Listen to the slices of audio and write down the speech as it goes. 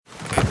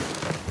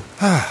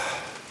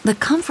The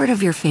comfort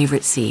of your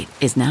favorite seat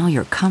is now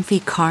your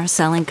comfy car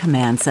selling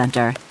command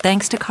center,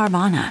 thanks to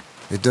Carvana.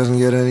 It doesn't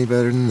get any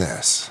better than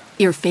this.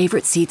 Your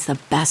favorite seat's the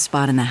best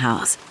spot in the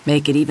house.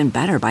 Make it even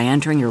better by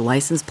entering your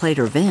license plate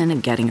or VIN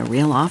and getting a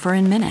real offer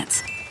in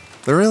minutes.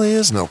 There really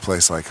is no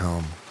place like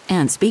home.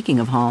 And speaking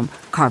of home,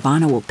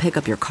 Carvana will pick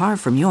up your car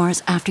from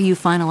yours after you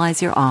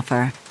finalize your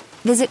offer.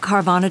 Visit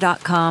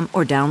Carvana.com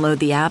or download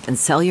the app and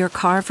sell your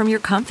car from your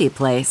comfy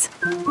place.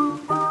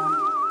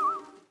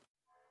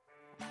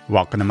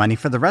 Welcome to Money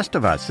for the Rest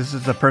of Us. This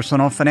is a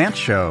personal finance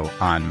show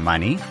on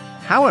money,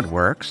 how it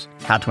works,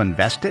 how to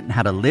invest it, and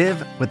how to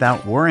live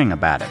without worrying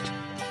about it.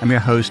 I'm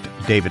your host,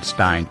 David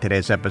Stein.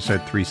 Today's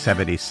episode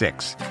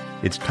 376.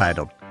 It's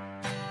titled,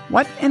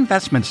 What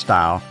Investment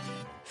Style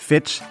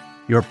Fits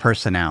Your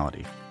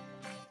Personality?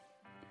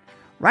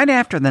 Right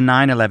after the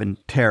 9/11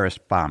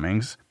 terrorist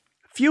bombings,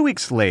 a few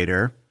weeks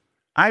later,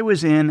 I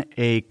was in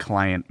a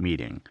client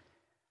meeting.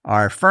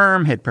 Our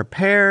firm had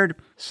prepared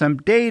some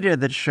data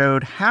that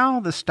showed how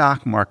the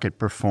stock market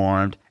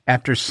performed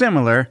after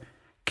similar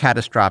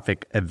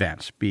catastrophic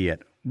events, be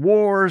it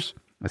wars,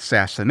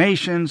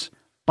 assassinations,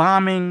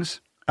 bombings,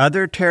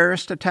 other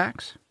terrorist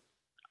attacks.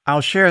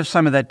 I'll share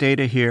some of that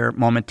data here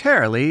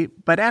momentarily,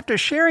 but after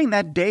sharing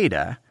that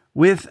data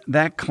with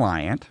that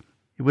client,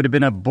 it would have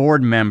been a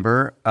board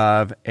member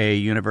of a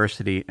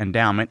university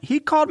endowment,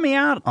 he called me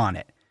out on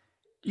it.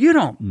 You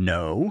don't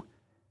know.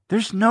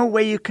 There's no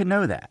way you can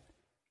know that.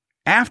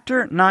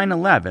 After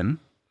 9/11,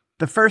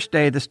 the first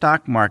day the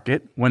stock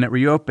market, when it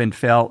reopened,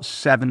 fell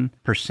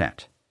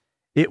 7%.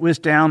 It was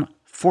down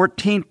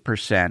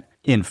 14%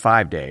 in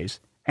 5 days,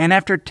 and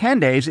after 10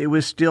 days, it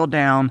was still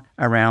down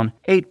around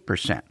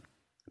 8%.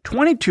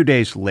 22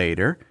 days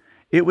later,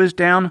 it was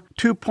down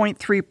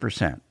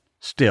 2.3%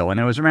 still, and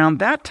it was around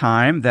that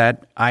time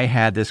that I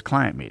had this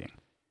client meeting.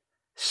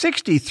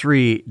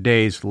 63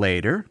 days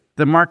later,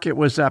 the market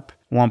was up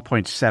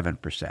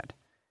 1.7%.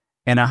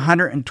 And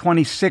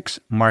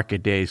 126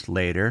 market days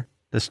later,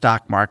 the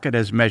stock market,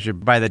 as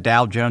measured by the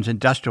Dow Jones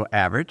Industrial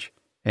Average,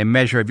 a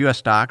measure of U.S.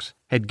 stocks,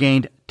 had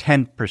gained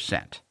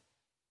 10%.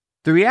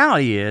 The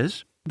reality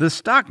is, the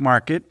stock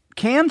market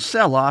can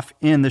sell off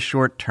in the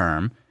short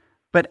term,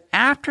 but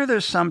after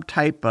there's some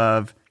type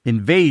of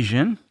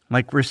invasion,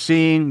 like we're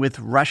seeing with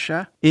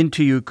Russia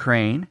into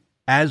Ukraine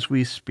as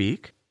we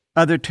speak,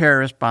 other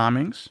terrorist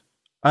bombings,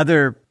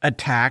 other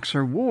attacks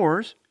or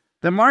wars,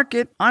 the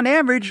market, on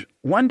average,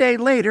 1 day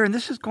later, and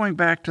this is going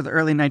back to the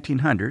early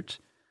 1900s,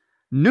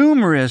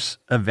 numerous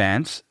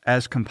events,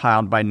 as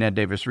compiled by Ned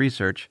Davis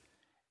Research,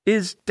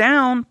 is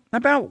down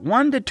about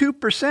 1 to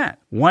 2%.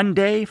 1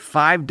 day,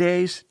 5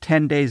 days,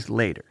 10 days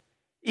later.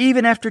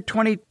 Even after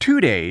 22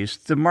 days,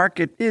 the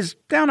market is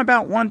down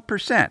about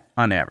 1%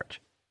 on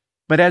average.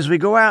 But as we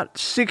go out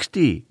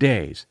 60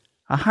 days,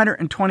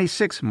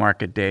 126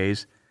 market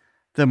days,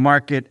 the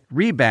market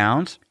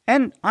rebounds,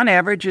 and on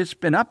average, it's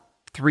been up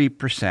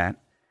 3%.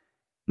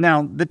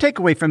 Now, the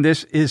takeaway from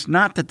this is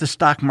not that the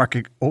stock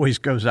market always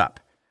goes up.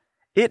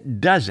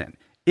 It doesn't.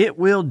 It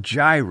will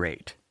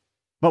gyrate.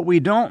 But we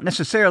don't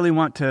necessarily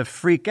want to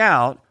freak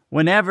out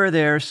whenever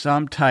there's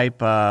some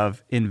type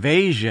of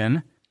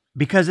invasion,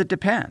 because it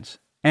depends.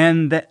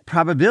 And the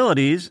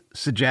probabilities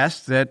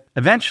suggest that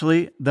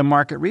eventually the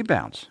market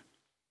rebounds.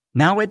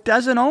 Now, it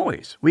doesn't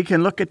always. We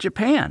can look at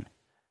Japan.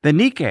 The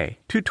Nikkei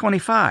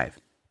 225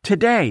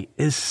 today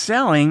is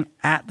selling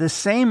at the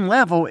same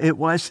level it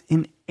was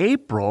in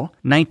April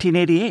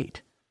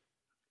 1988.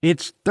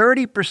 It's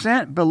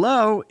 30%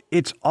 below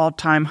its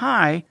all-time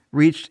high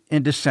reached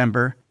in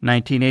December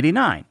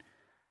 1989.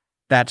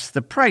 That's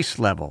the price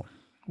level.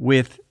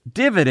 With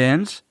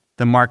dividends,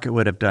 the market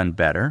would have done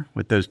better,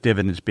 with those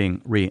dividends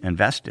being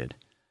reinvested.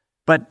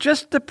 But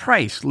just the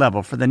price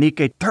level for the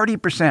Nikkei,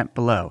 30%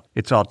 below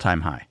its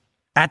all-time high,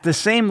 at the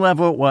same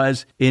level it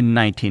was in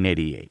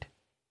 1988.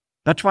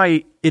 That's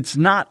why it's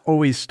not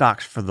always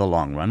stocks for the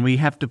long run. We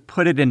have to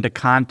put it into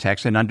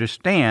context and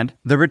understand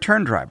the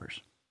return drivers.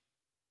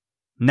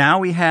 Now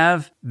we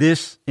have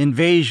this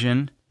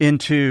invasion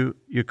into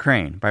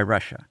Ukraine by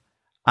Russia.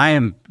 I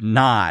am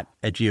not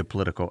a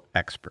geopolitical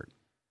expert.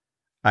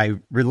 I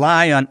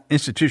rely on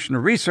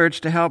institutional research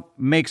to help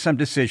make some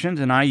decisions,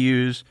 and I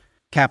use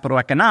Capital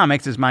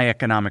Economics as my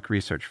economic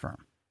research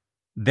firm.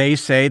 They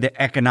say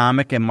the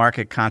economic and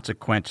market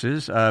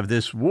consequences of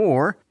this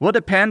war will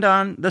depend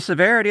on the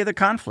severity of the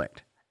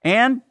conflict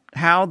and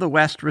how the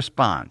West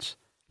responds,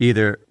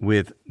 either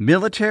with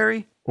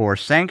military or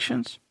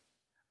sanctions.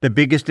 The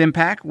biggest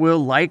impact will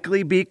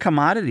likely be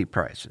commodity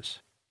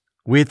prices,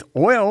 with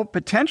oil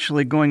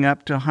potentially going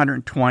up to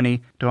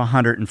 $120 to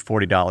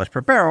 $140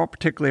 per barrel,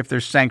 particularly if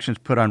there's sanctions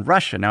put on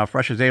Russia. Now, if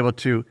Russia is able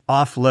to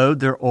offload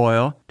their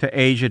oil to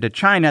Asia, to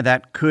China,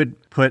 that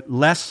could put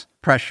less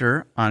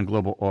pressure on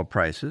global oil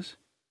prices.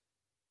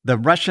 The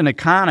Russian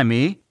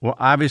economy will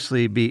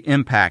obviously be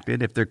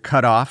impacted if they're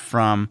cut off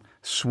from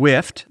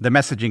SWIFT, the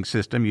messaging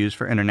system used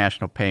for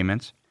international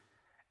payments,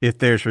 if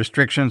there's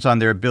restrictions on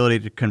their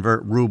ability to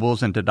convert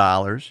rubles into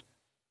dollars.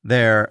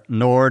 Their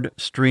Nord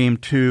Stream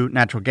 2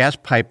 natural gas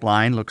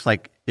pipeline looks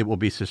like it will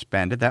be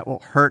suspended. That will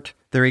hurt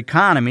their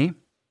economy.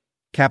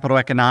 Capital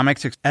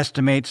Economics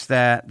estimates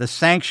that the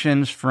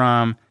sanctions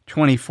from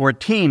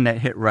 2014 that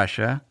hit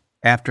Russia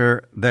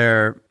after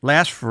their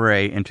last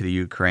foray into the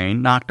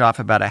Ukraine knocked off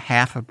about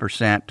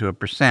 0.5% to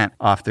 1%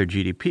 off their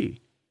GDP.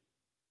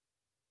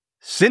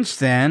 Since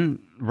then,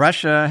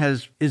 Russia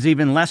is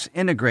even less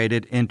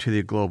integrated into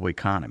the global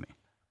economy.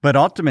 But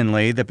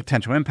ultimately, the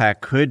potential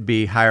impact could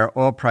be higher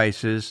oil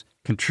prices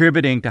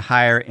contributing to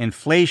higher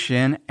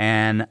inflation,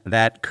 and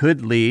that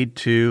could lead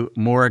to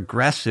more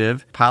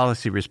aggressive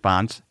policy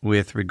response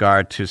with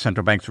regard to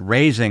central banks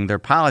raising their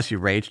policy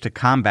rates to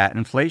combat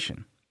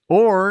inflation.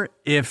 Or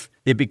if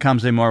it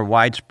becomes a more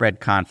widespread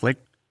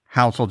conflict,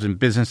 households and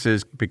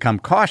businesses become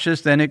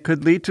cautious, then it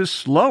could lead to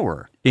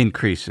slower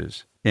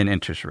increases in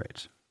interest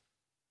rates.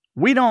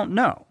 We don't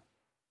know.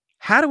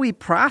 How do we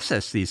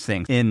process these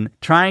things in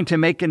trying to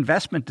make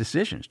investment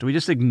decisions? Do we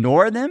just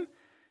ignore them?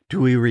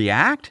 Do we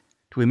react?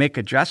 Do we make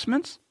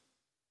adjustments?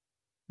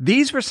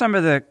 These were some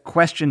of the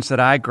questions that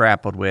I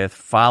grappled with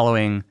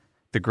following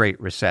the Great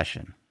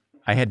Recession.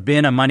 I had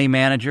been a money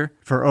manager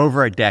for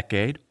over a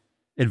decade,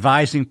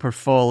 advising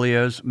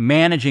portfolios,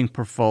 managing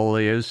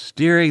portfolios,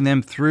 steering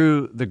them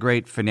through the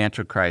great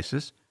financial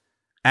crisis.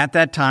 At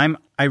that time,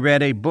 I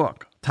read a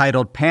book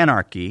titled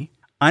Panarchy,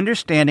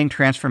 Understanding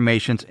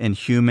Transformations in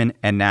Human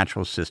and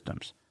Natural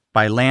Systems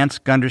by Lance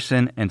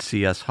Gunderson and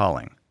C.S.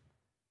 Hulling.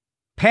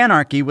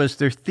 Panarchy was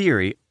their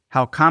theory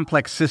how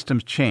complex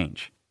systems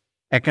change: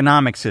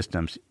 economic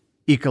systems,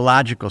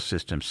 ecological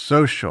systems,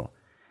 social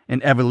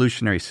and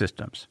evolutionary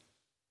systems.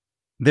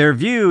 Their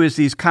view is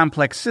these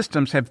complex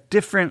systems have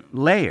different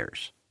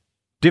layers,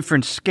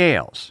 different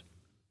scales,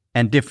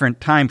 and different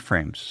time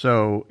frames.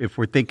 So if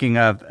we're thinking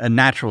of a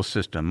natural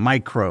system,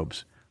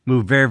 microbes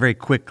move very, very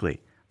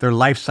quickly. Their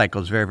life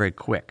cycle is very, very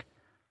quick.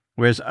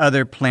 Whereas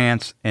other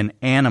plants and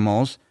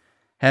animals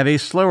have a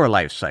slower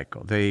life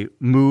cycle. They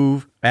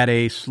move at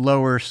a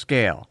slower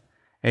scale,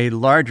 a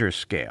larger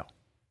scale.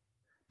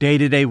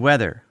 Day-to-day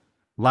weather,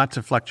 lots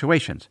of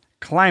fluctuations.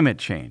 Climate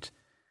change,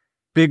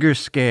 bigger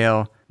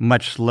scale,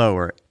 much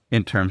slower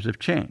in terms of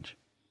change.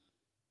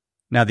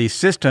 Now, these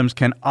systems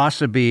can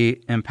also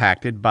be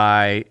impacted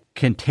by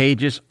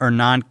contagious or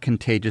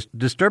non-contagious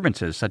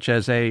disturbances, such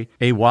as a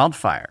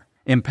wildfire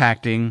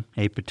impacting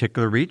a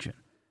particular region.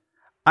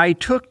 I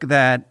took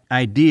that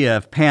idea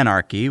of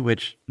panarchy,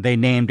 which they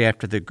named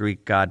after the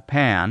Greek god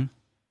Pan,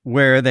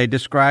 where they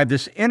describe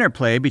this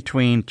interplay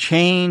between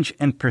change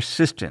and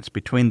persistence,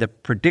 between the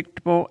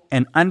predictable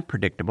and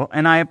unpredictable,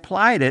 and I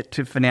applied it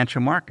to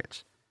financial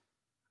markets.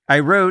 I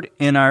wrote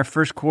in our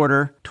first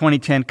quarter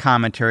 2010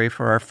 commentary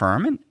for our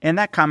firm, and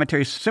that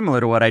commentary is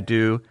similar to what I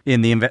do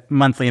in the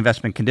monthly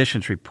investment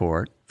conditions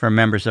report for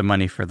members of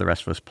Money for the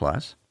Rest of Us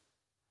Plus.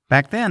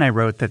 Back then, I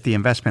wrote that the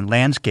investment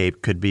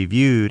landscape could be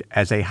viewed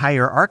as a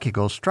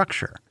hierarchical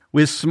structure,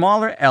 with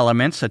smaller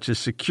elements such as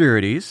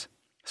securities,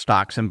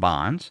 stocks and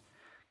bonds,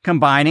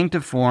 combining to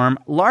form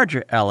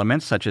larger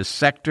elements such as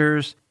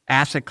sectors,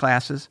 asset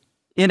classes,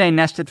 in a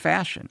nested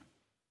fashion.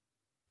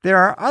 There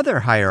are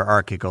other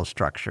hierarchical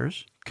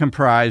structures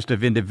comprised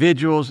of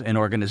individuals and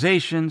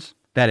organizations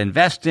that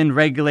invest in,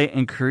 regulate,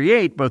 and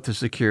create both the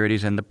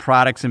securities and the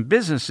products and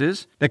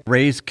businesses that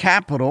raise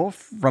capital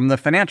from the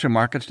financial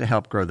markets to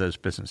help grow those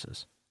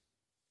businesses.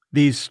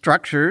 These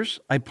structures,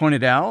 I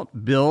pointed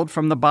out, build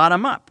from the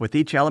bottom up, with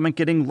each element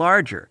getting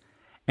larger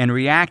and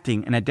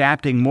reacting and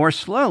adapting more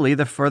slowly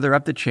the further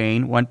up the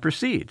chain one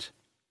proceeds.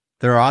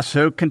 There are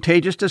also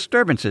contagious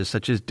disturbances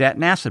such as debt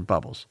and asset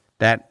bubbles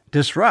that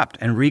disrupt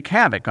and wreak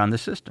havoc on the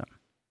system.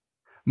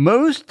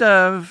 Most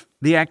of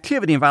the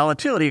activity and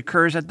volatility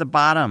occurs at the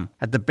bottom,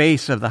 at the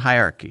base of the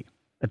hierarchy,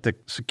 at the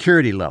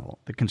security level,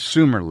 the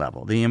consumer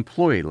level, the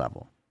employee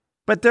level.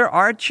 But there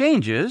are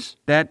changes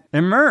that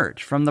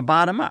emerge from the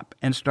bottom up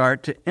and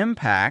start to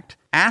impact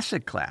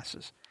asset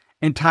classes,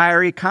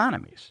 entire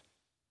economies.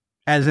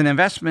 As an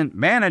investment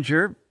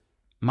manager,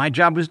 my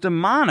job was to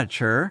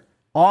monitor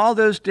all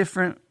those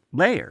different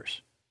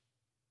layers.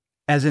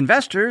 As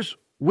investors,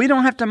 we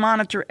don't have to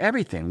monitor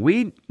everything.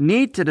 We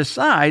need to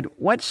decide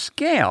what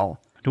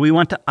scale do we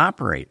want to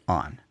operate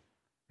on.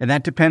 And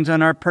that depends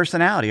on our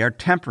personality, our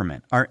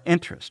temperament, our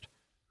interest.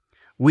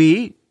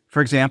 We,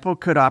 for example,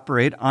 could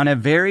operate on a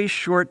very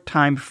short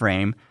time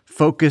frame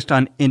focused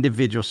on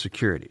individual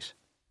securities.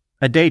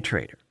 A day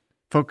trader,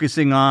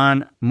 focusing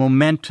on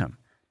momentum,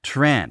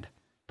 trend,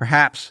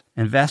 perhaps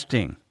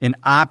investing in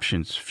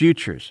options,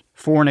 futures,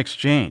 foreign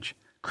exchange,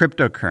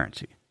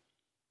 cryptocurrency.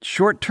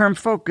 Short-term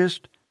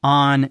focused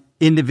on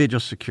individual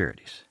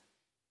securities.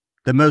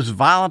 The most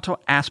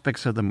volatile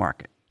aspects of the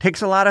market.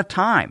 Takes a lot of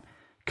time,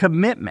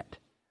 commitment.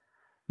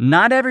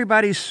 Not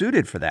everybody's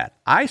suited for that.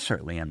 I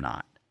certainly am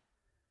not.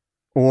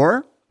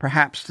 Or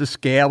perhaps the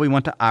scale we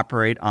want to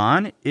operate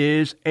on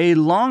is a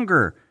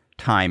longer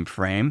time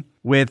frame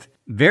with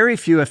very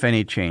few, if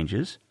any,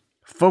 changes,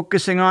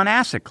 focusing on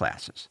asset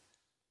classes.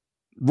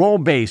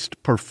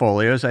 Role-based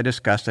portfolios I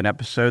discussed in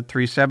episode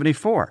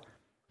 374.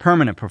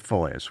 Permanent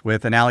portfolios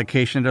with an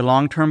allocation to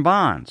long-term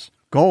bonds,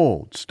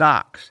 gold,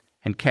 stocks,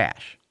 and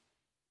cash.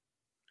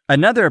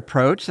 Another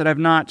approach that I've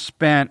not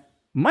spent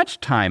much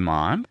time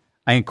on,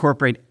 I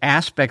incorporate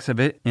aspects of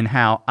it in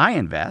how I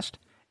invest,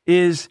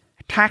 is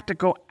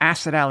tactical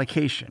asset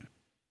allocation.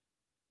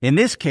 In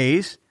this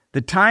case,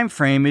 the time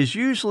frame is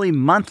usually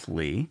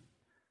monthly,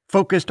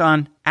 focused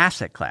on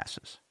asset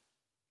classes.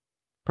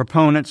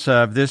 Proponents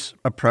of this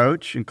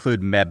approach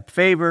include Meb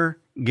Faber,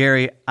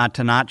 Gary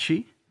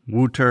Antonacci,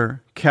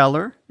 Wouter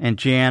Keller, and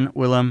Jan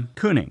Willem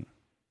Koning.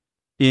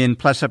 In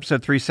Plus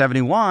Episode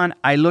 371,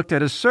 I looked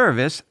at a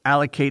service,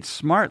 Allocate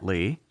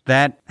Smartly,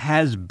 that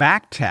has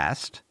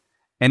backtest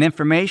and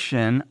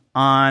information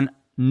on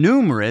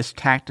numerous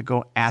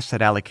tactical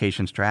asset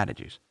allocation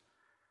strategies.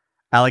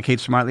 Allocate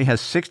Smartly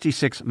has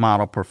 66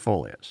 model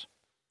portfolios.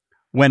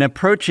 When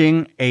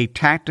approaching a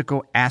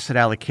tactical asset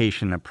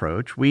allocation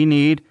approach, we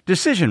need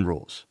decision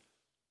rules.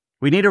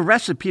 We need a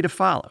recipe to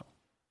follow.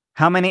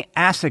 How many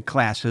asset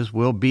classes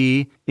will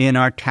be in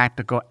our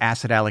tactical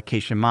asset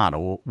allocation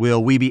model?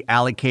 Will we be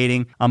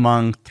allocating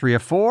among 3 or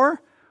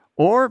 4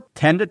 or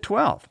 10 to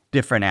 12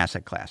 different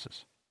asset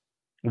classes?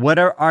 What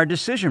are our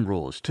decision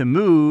rules to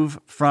move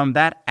from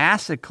that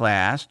asset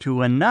class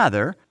to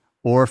another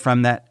or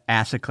from that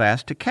asset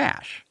class to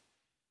cash?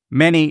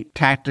 Many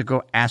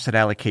tactical asset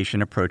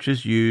allocation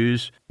approaches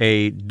use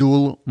a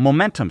dual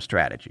momentum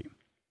strategy.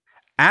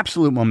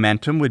 Absolute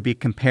momentum would be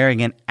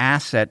comparing an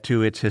asset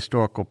to its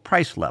historical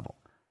price level,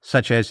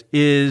 such as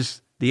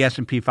is the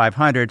S&P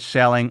 500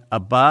 selling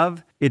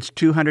above its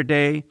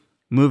 200-day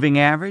moving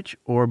average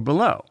or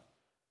below?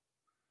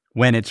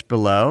 When it's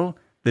below,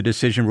 the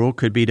decision rule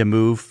could be to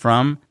move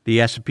from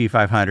the S&P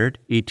 500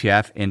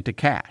 ETF into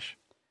cash.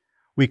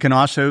 We can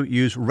also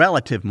use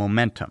relative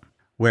momentum,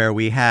 where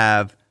we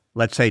have,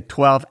 let's say,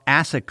 12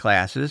 asset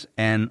classes,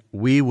 and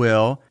we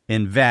will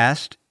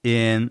invest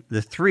in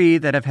the 3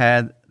 that have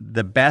had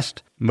the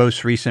best,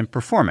 most recent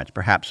performance,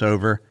 perhaps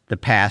over the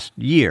past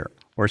year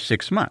or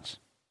 6 months.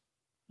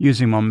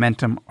 Using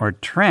momentum or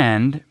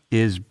trend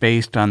is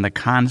based on the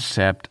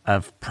concept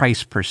of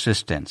price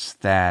persistence,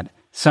 that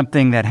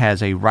something that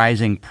has a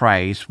rising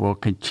price will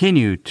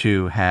continue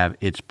to have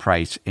its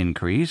price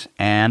increase,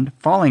 and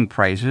falling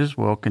prices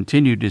will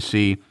continue to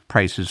see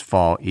prices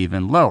fall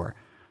even lower.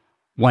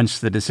 Once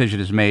the decision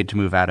is made to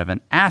move out of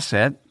an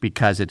asset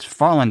because it's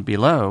fallen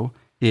below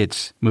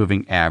its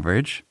moving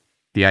average,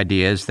 the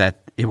idea is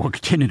that it will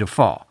continue to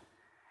fall.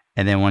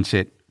 And then once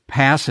it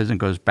passes and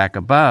goes back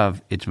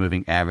above its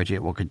moving average,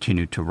 it will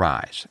continue to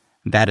rise.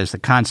 That is the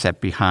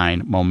concept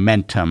behind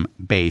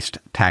momentum-based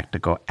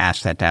tactical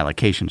asset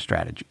allocation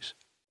strategies.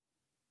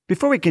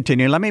 Before we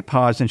continue, let me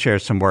pause and share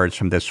some words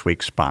from this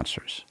week's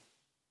sponsors.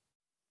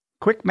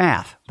 Quick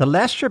math. The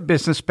less your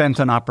business spends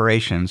on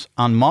operations,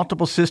 on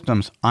multiple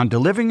systems, on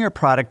delivering your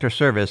product or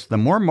service, the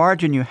more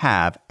margin you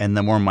have and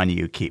the more money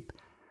you keep.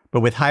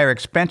 But with higher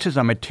expenses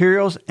on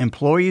materials,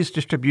 employees,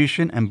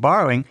 distribution, and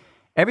borrowing,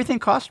 everything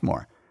costs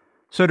more.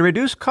 So to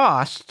reduce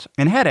costs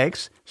and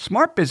headaches,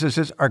 smart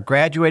businesses are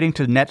graduating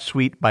to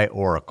NetSuite by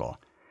Oracle.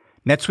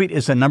 NetSuite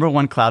is the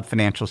 #1 cloud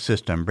financial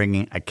system,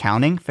 bringing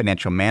accounting,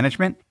 financial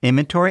management,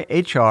 inventory,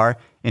 HR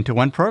into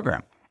one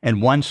program and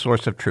one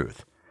source of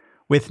truth.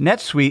 With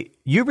NetSuite,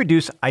 you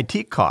reduce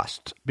IT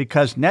costs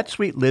because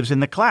NetSuite lives in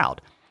the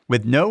cloud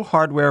with no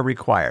hardware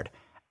required,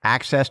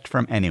 accessed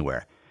from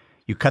anywhere.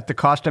 You cut the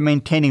cost of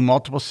maintaining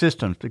multiple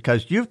systems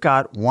because you've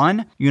got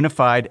one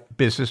unified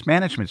business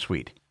management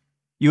suite.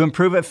 You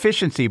improve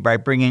efficiency by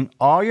bringing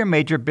all your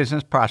major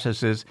business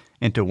processes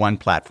into one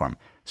platform,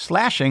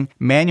 slashing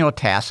manual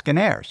tasks and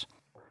errors.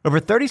 Over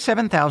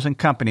 37,000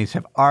 companies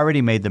have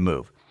already made the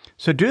move.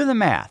 So do the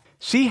math.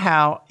 See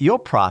how you'll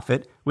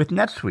profit with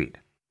NetSuite.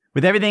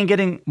 With everything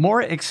getting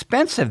more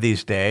expensive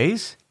these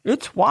days,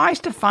 it's wise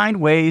to find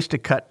ways to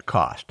cut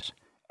costs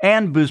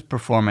and boost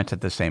performance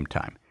at the same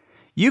time.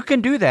 You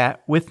can do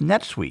that with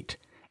NetSuite.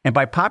 And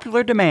by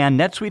popular demand,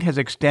 NetSuite has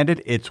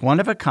extended its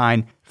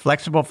one-of-a-kind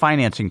flexible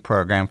financing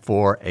program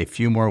for a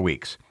few more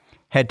weeks.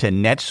 Head to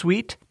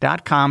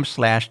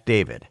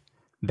netsuite.com/David.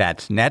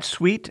 That's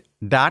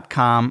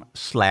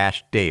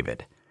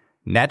netsuite.com/David.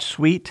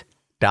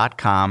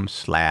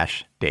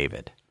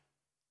 netsuite.com/David.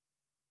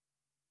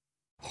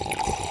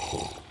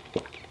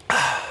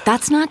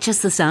 That's not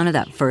just the sound of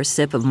that first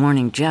sip of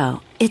Morning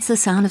Joe. It's the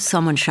sound of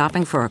someone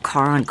shopping for a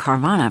car on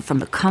Carvana from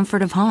the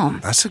comfort of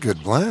home. That's a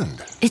good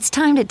blend. It's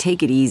time to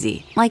take it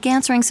easy, like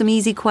answering some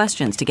easy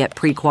questions to get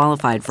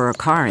pre-qualified for a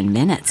car in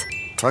minutes.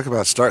 Talk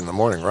about starting the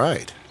morning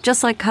right.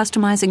 Just like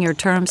customizing your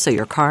terms so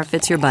your car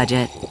fits your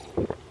budget.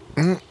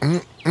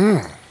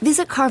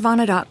 Visit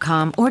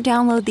Carvana.com or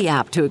download the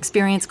app to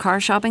experience car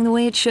shopping the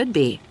way it should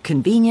be.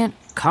 Convenient,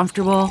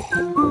 comfortable.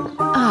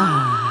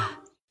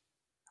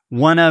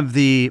 One of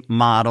the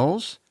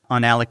models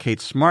on Allocate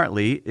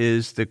Smartly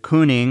is the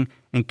Koning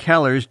and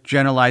Keller's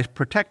Generalized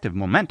Protective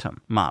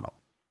Momentum model.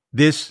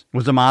 This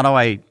was a model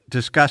I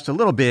discussed a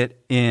little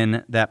bit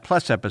in that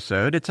Plus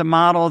episode. It's a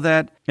model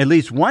that at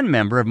least one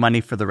member of Money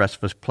for the Rest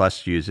of Us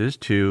Plus uses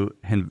to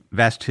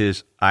invest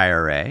his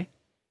IRA.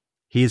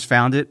 He has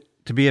found it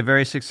to be a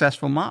very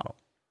successful model.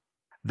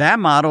 That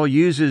model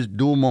uses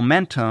dual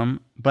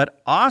momentum,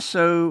 but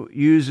also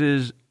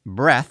uses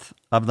breadth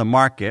of the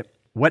market.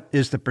 What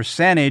is the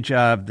percentage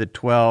of the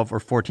 12 or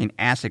 14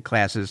 asset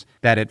classes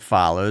that it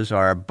follows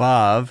are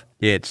above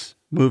its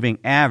moving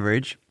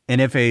average?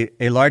 And if a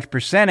large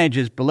percentage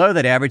is below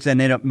that average,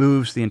 then it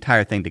moves the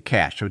entire thing to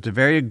cash. So it's a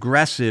very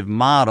aggressive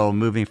model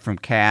moving from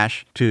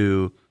cash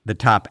to the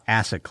top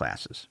asset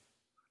classes.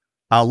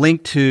 I'll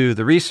link to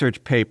the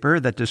research paper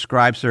that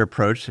describes their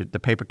approach. The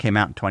paper came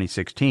out in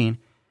 2016.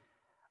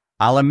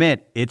 I'll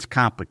admit it's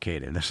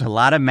complicated. There's a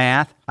lot of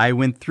math. I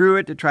went through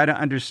it to try to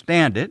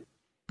understand it.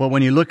 But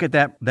when you look at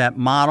that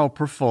model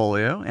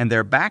portfolio and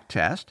their back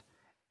test,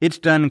 it's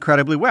done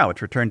incredibly well.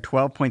 It's returned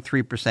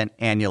 12.3%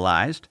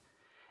 annualized.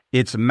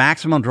 Its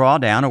maximum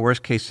drawdown, or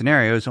worst case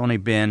scenario, has only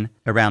been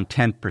around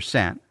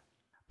 10%.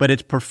 But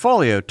its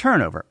portfolio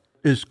turnover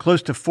is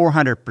close to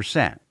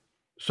 400%.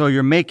 So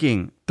you're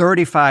making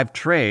 35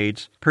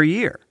 trades per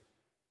year.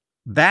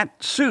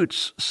 That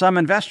suits some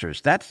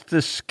investors. That's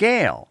the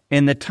scale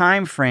in the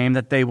time frame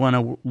that they want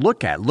to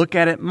look at. Look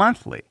at it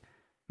monthly.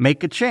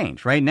 Make a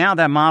change. Right now,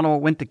 that model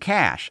went to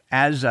cash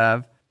as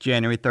of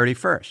January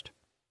 31st.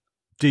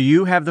 Do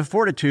you have the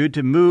fortitude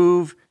to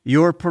move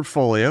your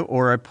portfolio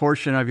or a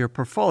portion of your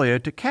portfolio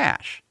to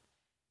cash?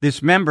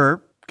 This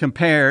member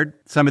compared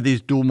some of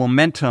these dual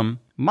momentum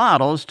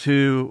models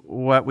to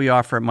what we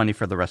offer at Money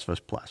for the Rest of Us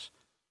Plus.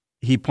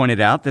 He pointed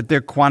out that they're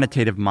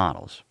quantitative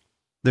models.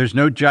 There's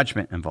no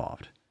judgment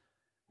involved.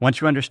 Once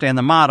you understand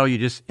the model, you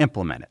just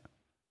implement it.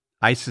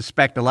 I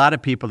suspect a lot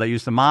of people that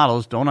use the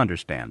models don't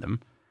understand them.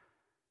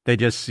 They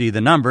just see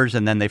the numbers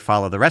and then they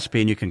follow the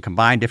recipe, and you can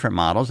combine different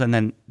models and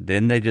then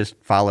they just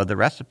follow the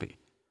recipe.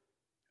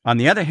 On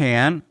the other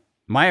hand,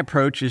 my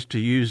approach is to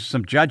use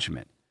some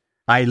judgment.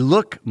 I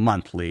look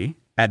monthly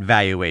at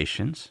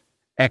valuations,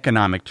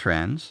 economic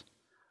trends,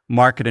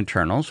 market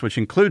internals, which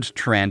includes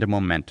trend and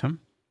momentum.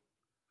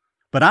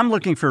 But I'm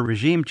looking for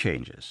regime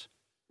changes.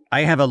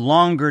 I have a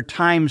longer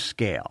time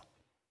scale,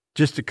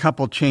 just a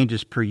couple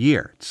changes per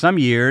year. Some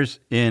years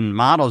in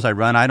models I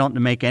run, I don't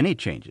make any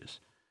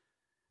changes.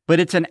 But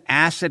it's an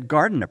asset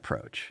garden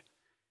approach.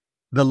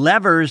 The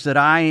levers that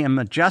I am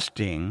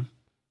adjusting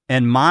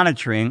and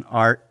monitoring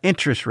are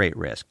interest rate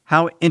risk.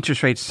 How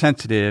interest rate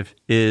sensitive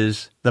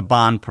is the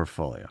bond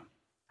portfolio?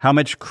 How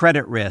much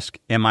credit risk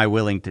am I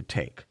willing to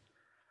take?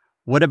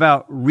 What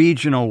about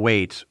regional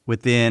weights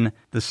within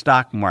the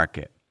stock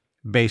market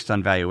based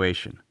on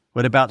valuation?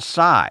 What about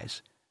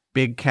size?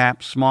 Big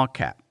cap, small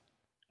cap?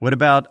 What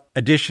about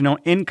additional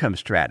income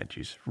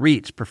strategies,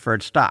 REITs,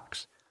 preferred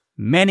stocks?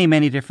 Many,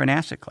 many different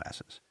asset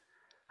classes.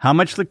 How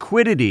much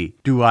liquidity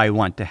do I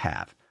want to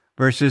have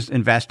versus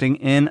investing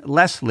in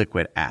less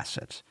liquid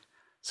assets,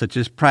 such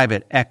as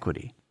private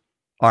equity,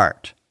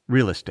 art,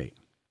 real estate?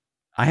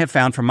 I have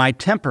found from my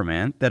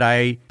temperament that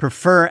I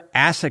prefer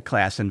asset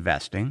class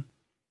investing,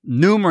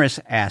 numerous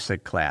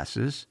asset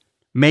classes,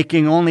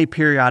 making only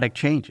periodic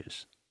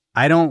changes.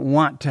 I don't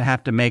want to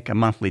have to make a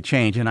monthly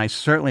change, and I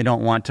certainly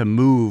don't want to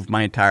move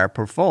my entire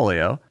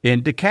portfolio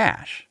into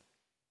cash.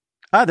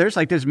 Others,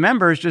 like this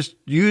member, is just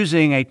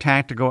using a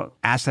tactical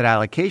asset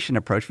allocation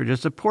approach for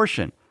just a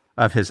portion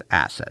of his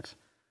assets.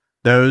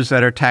 Those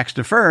that are tax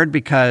deferred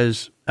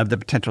because of the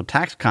potential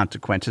tax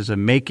consequences of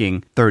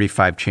making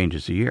 35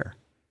 changes a year.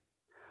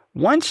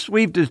 Once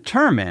we've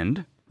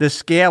determined the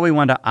scale we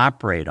want to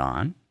operate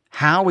on,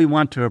 how we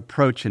want to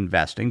approach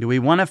investing, do we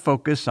want to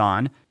focus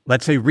on,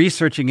 let's say,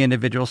 researching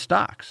individual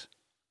stocks?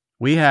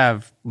 We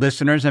have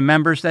listeners and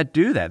members that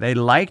do that. They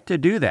like to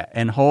do that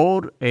and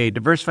hold a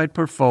diversified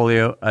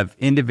portfolio of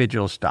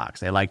individual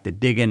stocks. They like to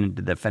dig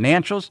into the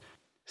financials,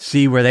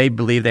 see where they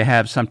believe they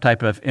have some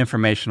type of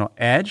informational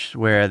edge,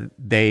 where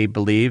they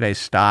believe a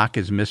stock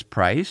is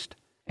mispriced,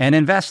 and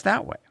invest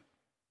that way.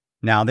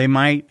 Now, they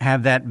might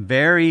have that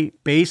very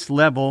base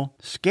level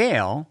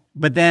scale,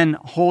 but then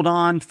hold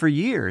on for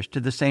years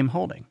to the same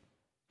holding.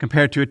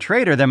 Compared to a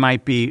trader that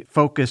might be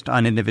focused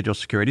on individual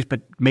securities,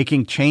 but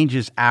making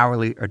changes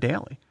hourly or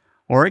daily.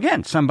 Or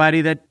again,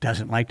 somebody that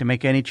doesn't like to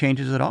make any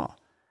changes at all.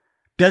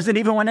 Doesn't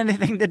even want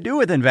anything to do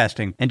with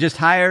investing and just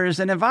hires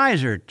an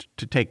advisor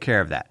to take care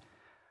of that.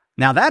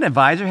 Now that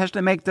advisor has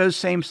to make those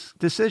same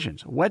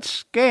decisions. What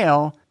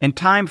scale and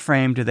time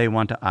frame do they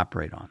want to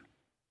operate on?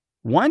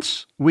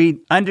 Once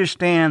we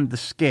understand the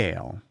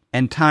scale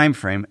and time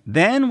frame,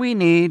 then we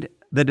need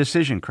the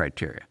decision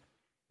criteria,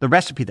 the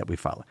recipe that we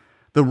follow.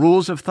 The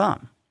rules of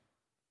thumb.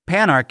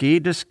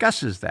 Panarchy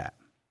discusses that.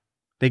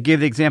 They give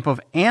the example of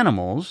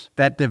animals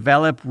that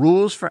develop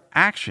rules for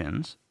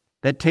actions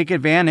that take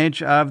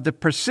advantage of the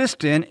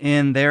persistent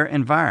in their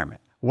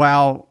environment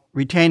while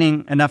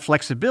retaining enough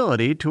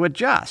flexibility to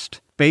adjust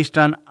based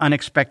on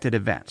unexpected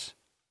events.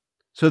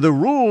 So the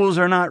rules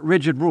are not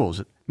rigid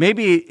rules.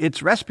 Maybe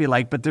it's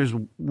recipe-like, but there's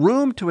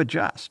room to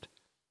adjust.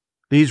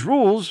 These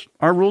rules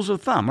are rules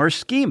of thumb or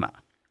schema.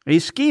 A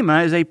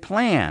schema is a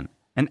plan,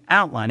 an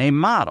outline, a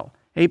model,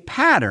 a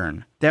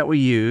pattern that we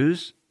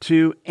use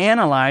to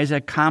analyze a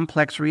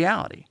complex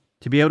reality,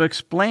 to be able to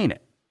explain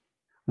it.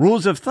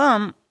 Rules of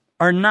thumb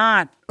are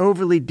not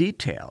overly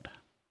detailed.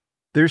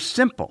 They're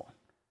simple.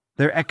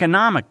 They're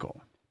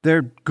economical.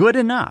 They're good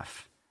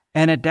enough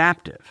and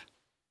adaptive.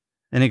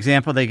 An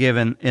example they give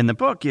in the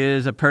book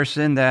is a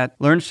person that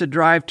learns to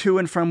drive to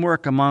and from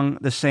work along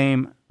the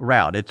same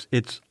route.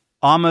 It's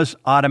almost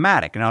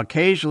automatic. Now,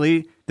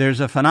 occasionally, there's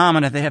a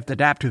phenomenon they have to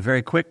adapt to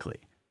very quickly,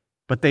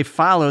 but they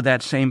follow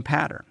that same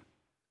pattern.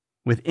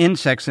 With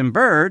insects and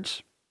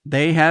birds,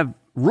 they have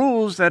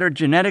rules that are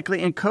genetically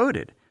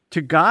encoded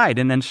to guide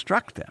and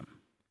instruct them.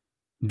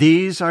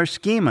 These are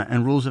schema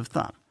and rules of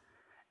thumb.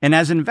 And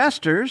as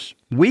investors,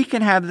 we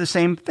can have the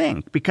same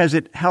thing because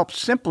it helps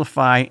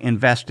simplify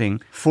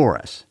investing for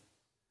us.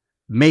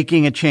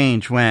 Making a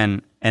change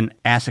when an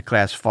asset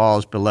class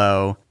falls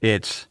below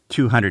its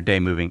 200-day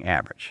moving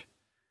average.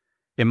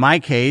 In my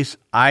case,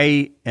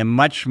 I am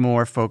much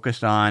more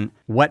focused on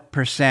what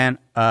percent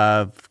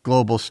of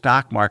global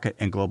stock market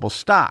and global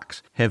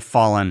stocks have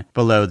fallen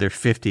below their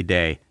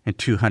 50-day and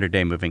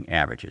 200-day moving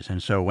averages.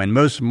 And so when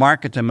most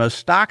markets and most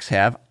stocks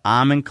have,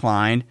 I'm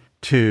inclined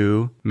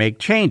to make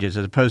changes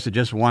as opposed to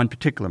just one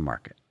particular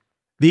market.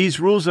 These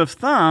rules of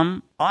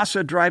thumb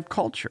also drive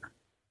culture.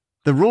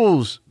 The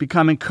rules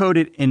become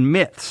encoded in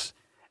myths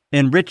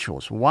and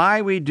rituals,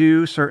 why we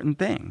do certain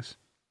things.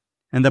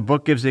 And the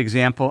book gives the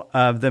example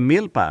of the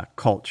milpa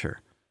culture,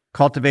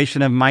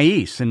 cultivation of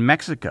maize in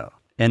Mexico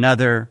and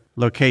other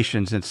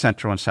locations in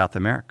Central and South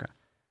America.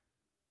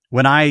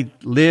 When I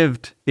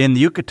lived in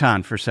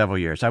Yucatan for several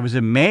years, I was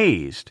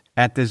amazed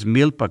at this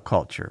milpa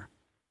culture,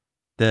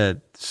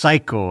 the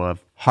cycle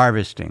of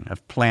harvesting,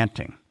 of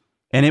planting.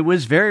 And it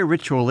was very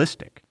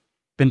ritualistic,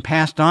 been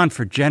passed on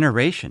for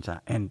generations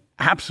and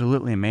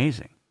absolutely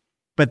amazing.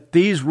 But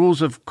these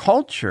rules of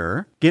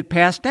culture get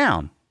passed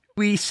down.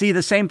 We see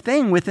the same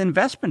thing with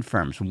investment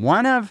firms.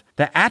 One of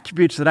the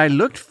attributes that I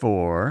looked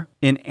for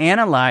in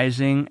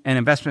analyzing an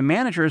investment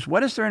manager is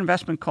what is their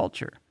investment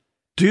culture?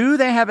 Do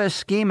they have a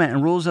schema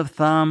and rules of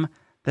thumb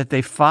that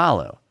they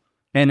follow?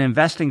 An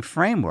investing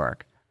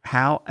framework,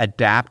 how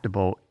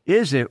adaptable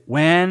is it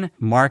when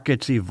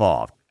markets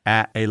evolve?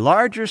 At a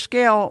larger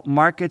scale,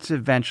 markets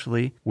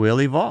eventually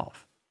will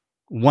evolve.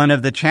 One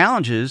of the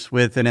challenges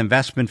with an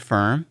investment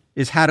firm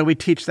is how do we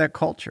teach that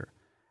culture?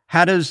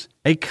 How does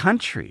a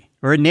country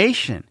or a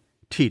nation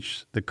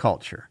teach the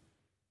culture?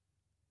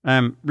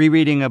 I'm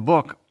rereading a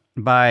book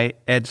by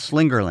Ed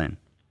Slingerland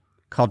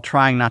called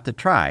Trying Not to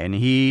Try. And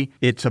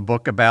it's a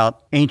book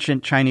about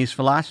ancient Chinese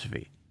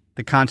philosophy,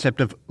 the concept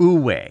of wu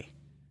wei,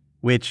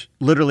 which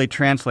literally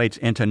translates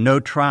into no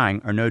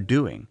trying or no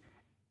doing.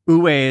 Wu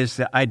wei is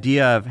the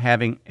idea of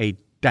having a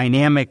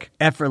dynamic,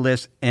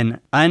 effortless, and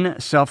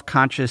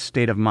unself-conscious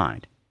state of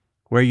mind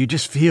where you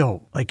just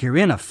feel like you're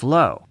in a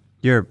flow.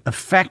 You're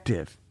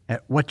effective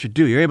at what you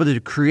do. You're able to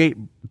create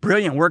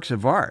brilliant works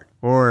of art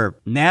or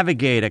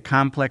navigate a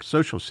complex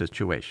social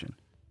situation.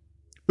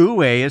 Wu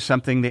wei is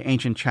something the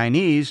ancient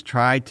Chinese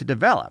tried to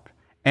develop.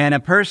 And a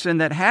person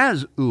that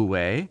has wu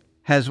wei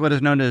has what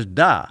is known as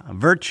da,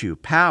 virtue,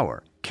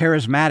 power,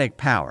 charismatic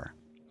power.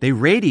 They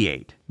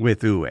radiate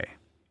with wu wei.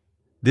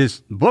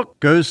 This book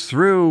goes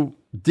through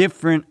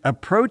different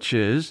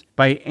approaches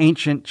by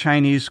ancient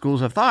Chinese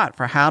schools of thought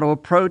for how to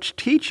approach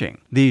teaching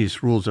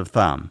these rules of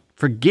thumb,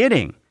 for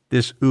getting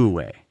this wu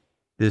wei,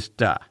 this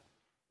da.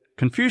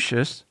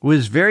 Confucius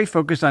was very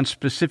focused on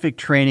specific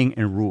training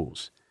and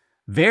rules,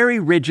 very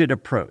rigid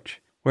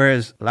approach,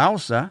 whereas Lao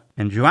Tzu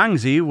and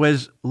Zhuangzi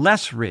was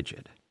less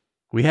rigid.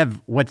 We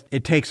have what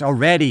it takes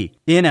already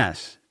in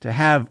us to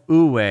have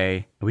wu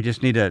wei. We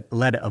just need to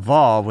let it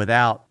evolve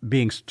without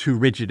being too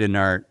rigid in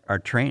our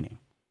training.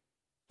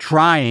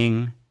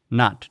 Trying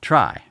Not to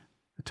Try,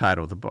 the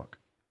title of the book.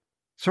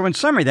 So in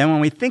summary then,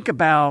 when we think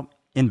about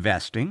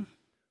investing,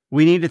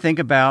 we need to think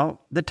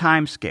about the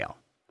time scale.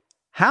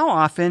 How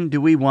often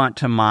do we want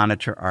to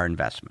monitor our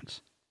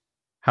investments?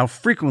 How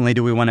frequently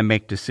do we want to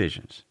make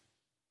decisions?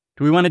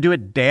 Do we want to do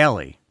it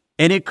daily?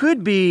 And it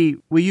could be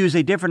we use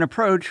a different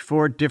approach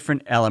for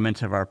different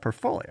elements of our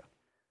portfolio.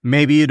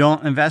 Maybe you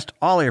don't invest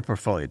all your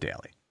portfolio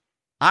daily.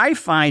 I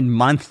find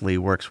monthly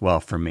works well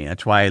for me.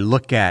 That's why I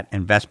look at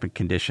investment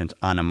conditions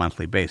on a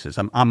monthly basis.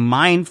 I'm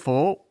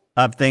mindful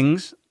of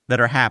things that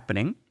are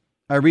happening.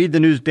 I read the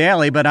news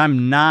daily, but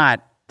I'm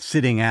not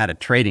sitting at a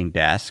trading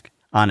desk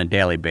on a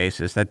daily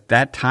basis.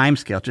 That time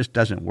scale just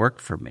doesn't work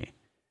for me.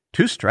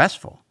 Too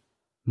stressful.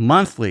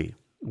 Monthly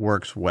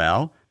works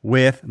well,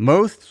 with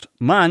most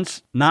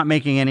months not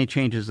making any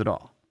changes at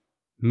all.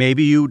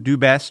 Maybe you do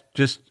best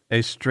just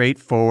a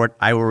straightforward,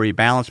 I will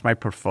rebalance my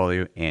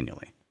portfolio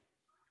annually.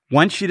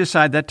 Once you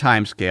decide that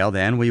time scale,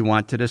 then we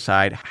want to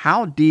decide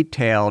how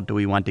detailed do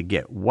we want to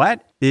get?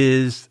 What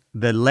is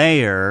the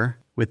layer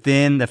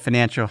within the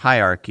financial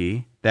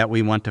hierarchy that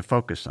we want to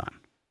focus on?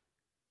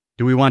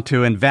 Do we want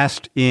to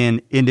invest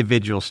in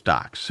individual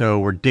stocks? So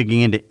we're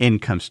digging into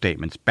income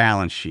statements,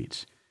 balance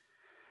sheets.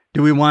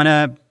 Do we want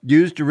to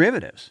use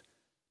derivatives?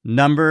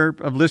 Number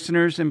of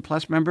listeners and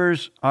Plus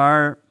members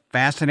are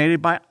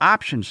fascinated by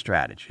option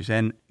strategies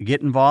and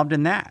get involved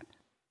in that.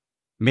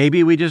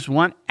 Maybe we just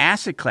want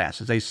asset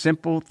classes, a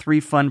simple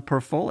 3-fund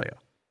portfolio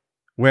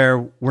where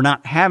we're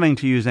not having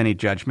to use any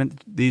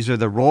judgment. These are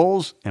the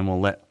roles and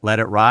we'll let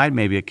it ride,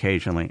 maybe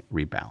occasionally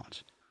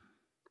rebalance.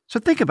 So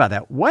think about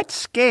that. What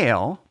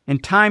scale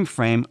and time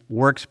frame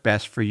works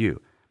best for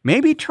you?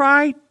 Maybe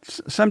try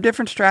some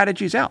different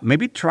strategies out.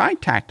 Maybe try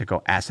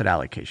tactical asset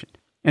allocation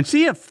and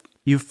see if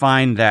you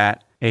find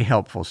that a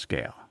helpful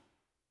scale.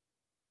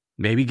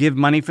 Maybe give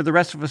Money for the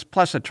Rest of Us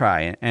Plus a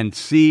try and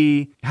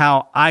see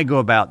how I go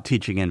about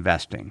teaching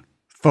investing.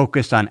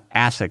 Focused on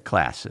asset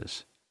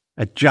classes,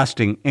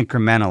 adjusting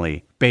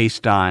incrementally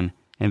based on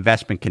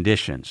investment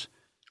conditions,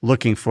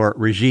 looking for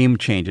regime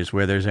changes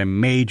where there's a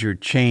major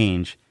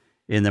change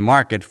in the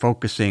market,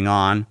 focusing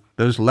on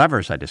those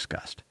levers I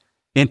discussed: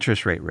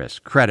 interest rate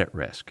risk, credit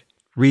risk,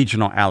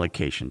 regional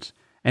allocations,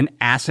 an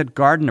asset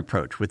garden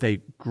approach with a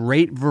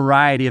great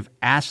variety of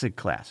asset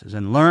classes,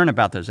 and learn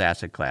about those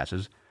asset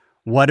classes.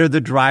 What are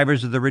the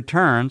drivers of the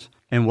returns,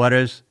 and what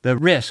is the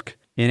risk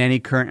in any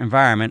current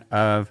environment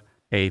of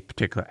a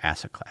particular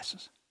asset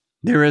classes?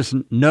 There is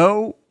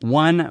no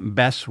one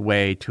best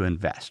way to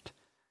invest.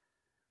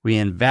 We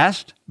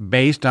invest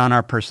based on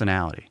our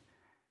personality,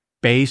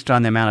 based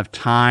on the amount of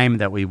time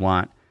that we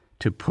want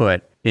to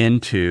put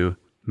into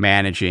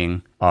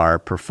managing our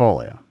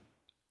portfolio.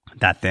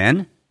 That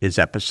then is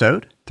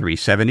episode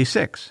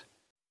 376.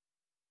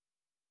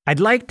 I'd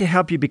like to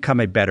help you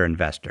become a better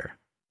investor.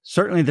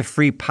 Certainly the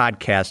free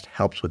podcast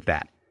helps with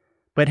that.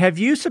 But have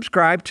you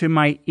subscribed to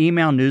my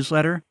email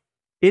newsletter?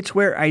 It's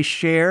where I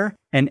share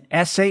an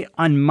essay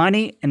on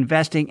money,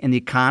 investing, and the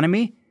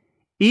economy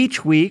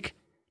each week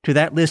to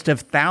that list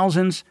of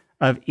thousands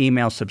of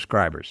email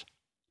subscribers.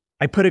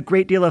 I put a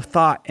great deal of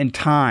thought and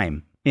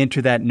time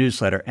into that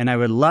newsletter, and I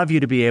would love you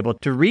to be able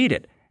to read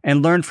it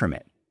and learn from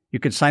it. You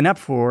can sign up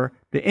for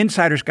the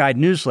Insider's Guide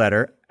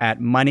newsletter at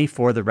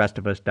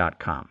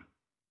moneyfortherestofus.com.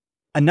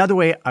 Another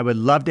way I would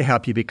love to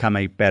help you become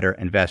a better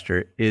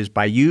investor is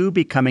by you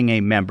becoming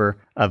a member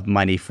of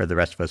Money for the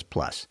Rest of Us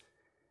Plus.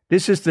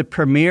 This is the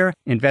premier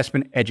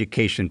investment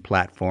education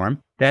platform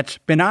that's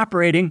been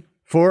operating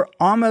for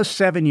almost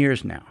 7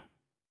 years now.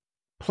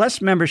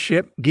 Plus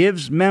membership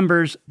gives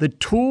members the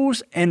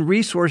tools and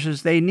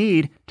resources they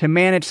need to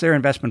manage their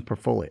investment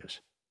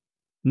portfolios.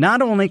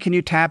 Not only can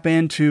you tap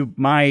into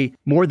my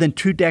more than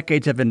 2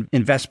 decades of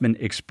investment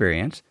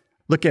experience,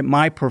 look at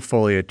my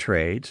portfolio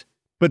trades,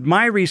 but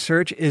my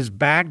research is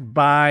backed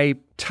by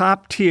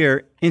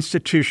top-tier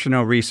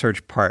institutional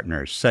research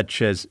partners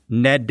such as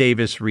Ned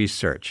Davis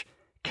Research,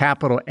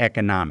 Capital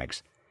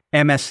Economics,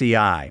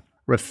 MSCI,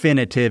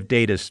 Refinitiv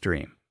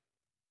DataStream.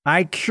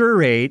 I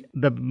curate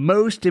the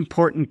most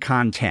important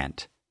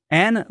content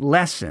and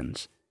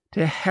lessons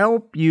to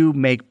help you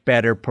make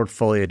better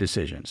portfolio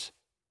decisions.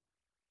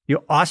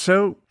 You'll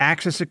also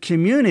access a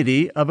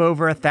community of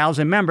over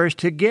 1,000 members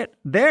to get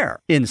their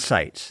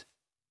insights.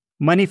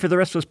 Money for the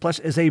Rest of Us Plus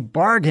is a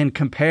bargain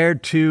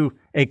compared to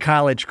a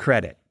college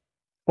credit,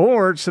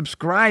 or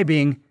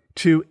subscribing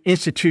to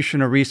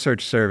institutional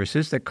research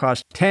services that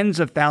cost tens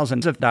of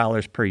thousands of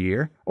dollars per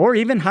year, or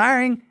even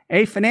hiring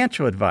a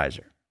financial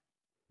advisor.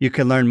 You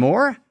can learn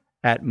more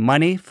at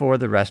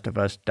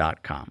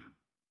moneyfortherestofus.com.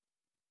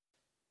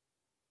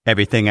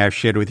 Everything I've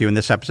shared with you in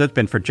this episode has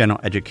been for general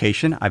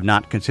education. I've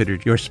not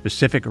considered your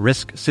specific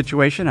risk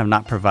situation. I've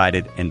not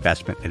provided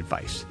investment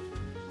advice.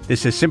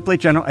 This is simply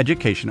general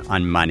education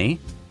on money,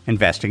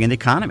 investing, and the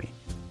economy.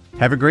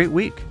 Have a great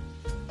week.